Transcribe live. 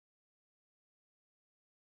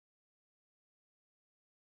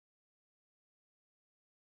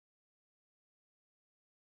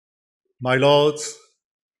My lords,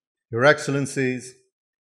 your excellencies,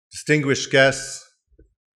 distinguished guests,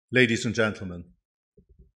 ladies and gentlemen.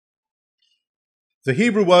 The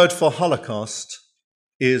Hebrew word for Holocaust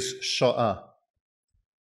is Shoah.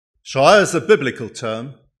 Shoah is a biblical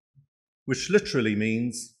term which literally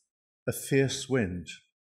means a fierce wind.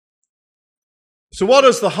 So what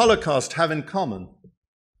does the Holocaust have in common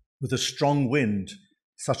with a strong wind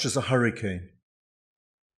such as a hurricane?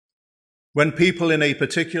 When people in a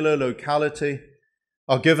particular locality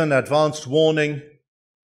are given advanced warning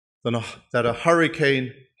that a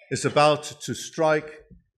hurricane is about to strike,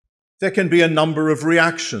 there can be a number of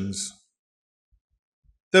reactions.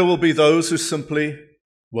 There will be those who simply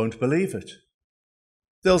won't believe it.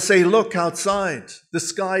 They'll say, look outside, the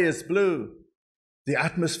sky is blue, the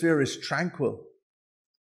atmosphere is tranquil.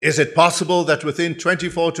 Is it possible that within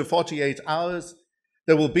 24 to 48 hours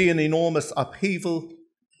there will be an enormous upheaval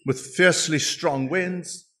with fiercely strong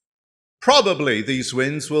winds? Probably these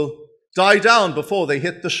winds will die down before they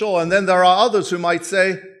hit the shore. And then there are others who might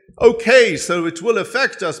say, okay, so it will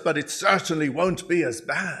affect us, but it certainly won't be as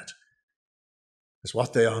bad as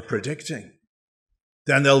what they are predicting.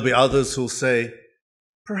 Then there'll be others who'll say,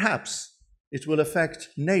 perhaps it will affect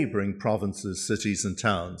neighboring provinces, cities, and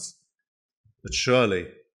towns, but surely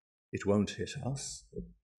it won't hit us.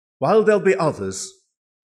 While there'll be others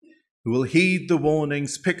who will heed the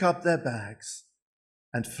warnings, pick up their bags,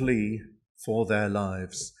 and flee for their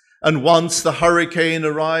lives. And once the hurricane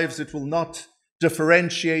arrives, it will not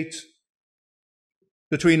differentiate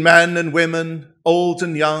between men and women, old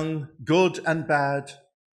and young, good and bad.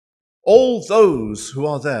 All those who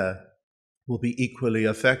are there will be equally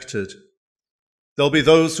affected. There'll be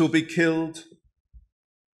those who will be killed,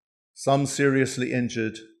 some seriously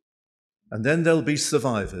injured, and then there'll be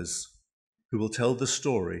survivors who will tell the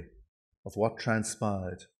story of what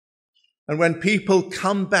transpired. And when people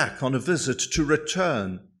come back on a visit to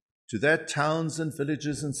return to their towns and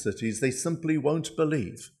villages and cities, they simply won't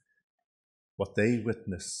believe what they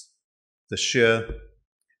witness, the sheer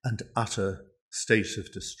and utter state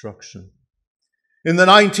of destruction. In the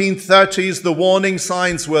 1930s, the warning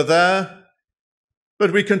signs were there,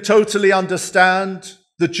 but we can totally understand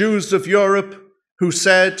the Jews of Europe who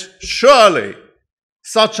said, surely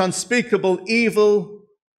such unspeakable evil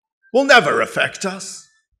will never affect us.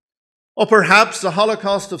 Or perhaps a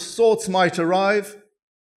Holocaust of sorts might arrive,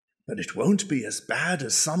 but it won't be as bad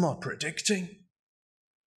as some are predicting.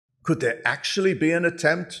 Could there actually be an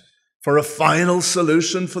attempt for a final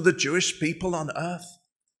solution for the Jewish people on earth?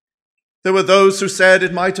 There were those who said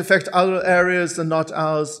it might affect other areas and not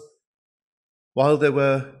ours, while there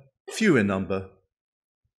were few in number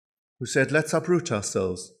who said, let's uproot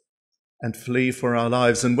ourselves and flee for our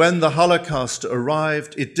lives. And when the Holocaust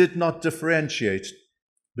arrived, it did not differentiate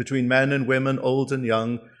between men and women, old and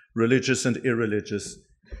young, religious and irreligious.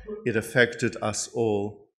 It affected us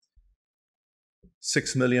all.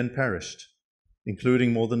 6 million perished,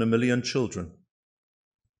 including more than 1 million children.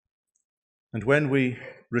 And when we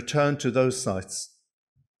return to those sites,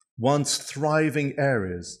 once thriving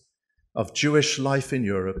areas of Jewish life in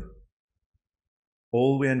Europe,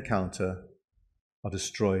 all we encounter are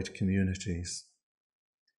destroyed communities.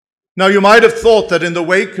 Now, you might have thought that in the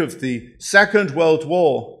wake of the Second World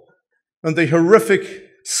War and the horrific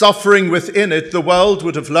suffering within it, the world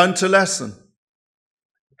would have learnt a lesson.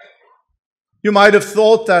 You might have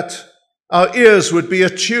thought that our ears would be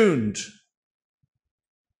attuned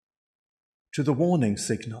to the warning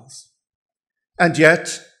signals. And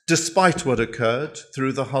yet, despite what occurred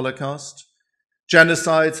through the Holocaust,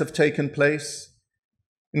 genocides have taken place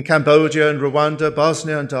in Cambodia and Rwanda,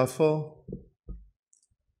 Bosnia and Darfur.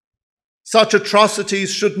 Such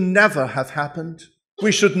atrocities should never have happened.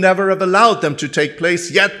 We should never have allowed them to take place,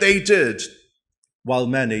 yet they did, while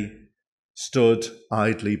many stood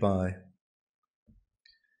idly by.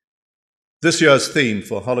 This year's theme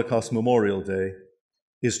for Holocaust Memorial Day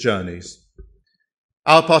is journeys.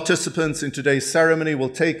 Our participants in today's ceremony will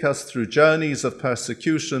take us through journeys of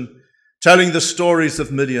persecution, telling the stories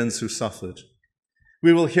of millions who suffered.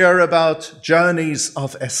 We will hear about journeys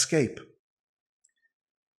of escape.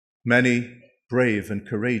 Many brave and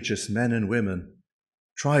courageous men and women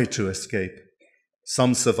tried to escape.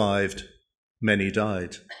 Some survived, many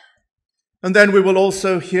died. And then we will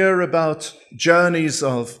also hear about journeys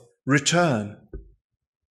of return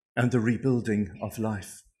and the rebuilding of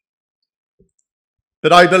life.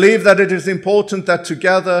 But I believe that it is important that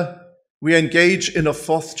together we engage in a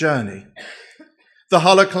fourth journey. The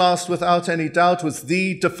Holocaust, without any doubt, was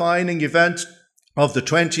the defining event of the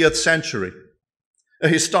 20th century, a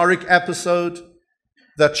historic episode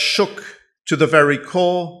that shook to the very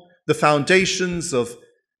core the foundations of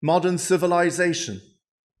modern civilization.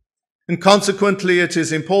 And consequently, it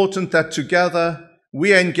is important that together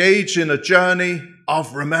we engage in a journey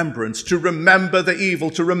of remembrance, to remember the evil,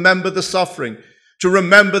 to remember the suffering, to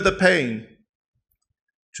remember the pain,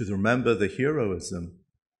 to remember the heroism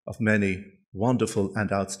of many wonderful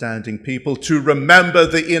and outstanding people, to remember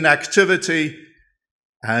the inactivity,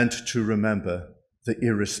 and to remember the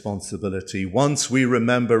irresponsibility. Once we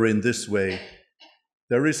remember in this way,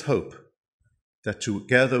 there is hope that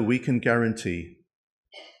together we can guarantee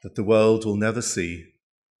that the world will never see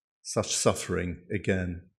such suffering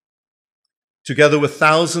again. Together with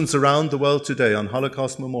thousands around the world today on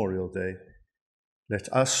Holocaust Memorial Day,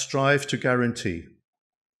 let us strive to guarantee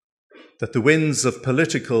that the winds of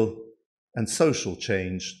political and social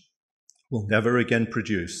change will never again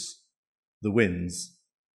produce the winds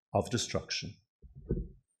of destruction.